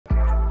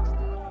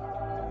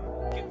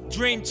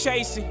Dream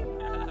chasing,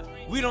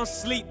 we don't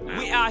sleep,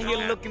 we out here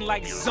looking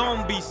like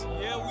zombies,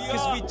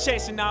 cause we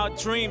chasing our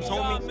dreams,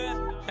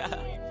 homie.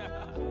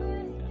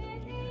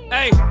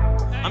 Hey,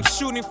 I'm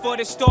shooting for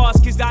the stars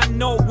cause I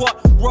know what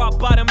rock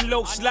bottom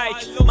looks like.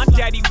 My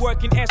daddy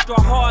working extra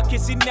hard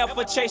cause he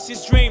never chased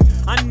his dream.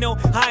 I know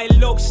how it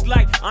looks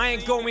like. I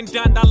ain't going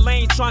down that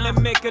lane trying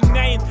to make a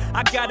name.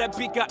 I got a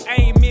bigger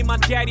aim. Me and my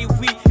daddy,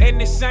 we ain't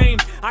the same.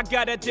 I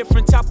got a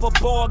different type of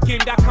ball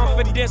game. That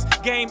confidence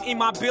game in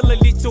my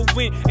ability to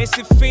win. It's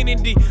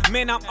infinity.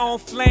 Man, I'm on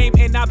flame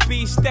and I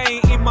be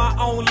staying in my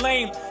own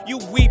lane. You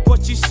weep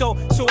what you sow,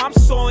 so I'm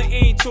sowing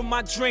into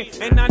my dream.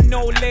 And I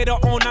know later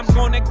on I'm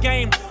gonna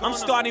gain. I'm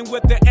starting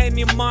with the end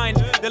in mind,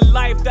 the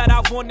life that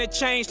I wanna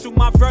change through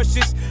my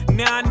verses.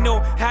 Now I know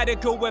how to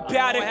go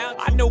about it.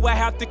 I know I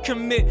have to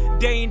commit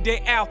day in,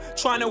 day out,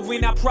 trying to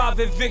win that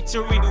private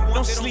victory.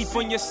 Don't sleep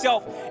on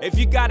yourself. If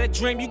you got a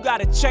dream, you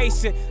gotta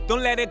chase it.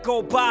 Don't let it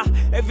go by.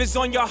 If it's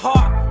on your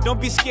heart, don't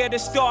be scared to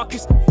start,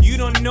 cause you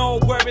don't know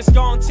where it's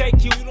gonna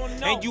take you.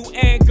 And you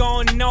ain't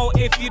gonna know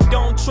if you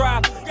don't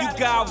try. You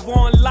got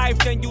one life,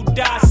 then you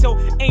die. So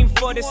aim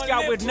for the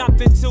sky with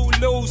nothing to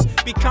lose.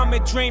 Become a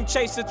dream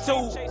chaser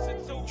too.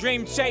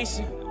 Dream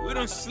chasing, we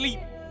don't sleep.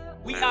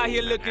 We out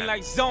here looking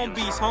like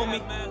zombies,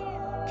 homie.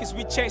 Cause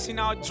we chasing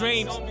our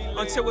dreams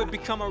until it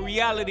become a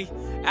reality.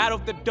 Out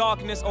of the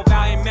darkness of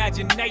our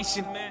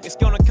imagination, it's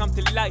gonna come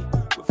to light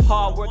with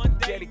hard work and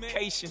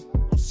dedication.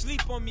 Don't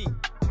sleep on me.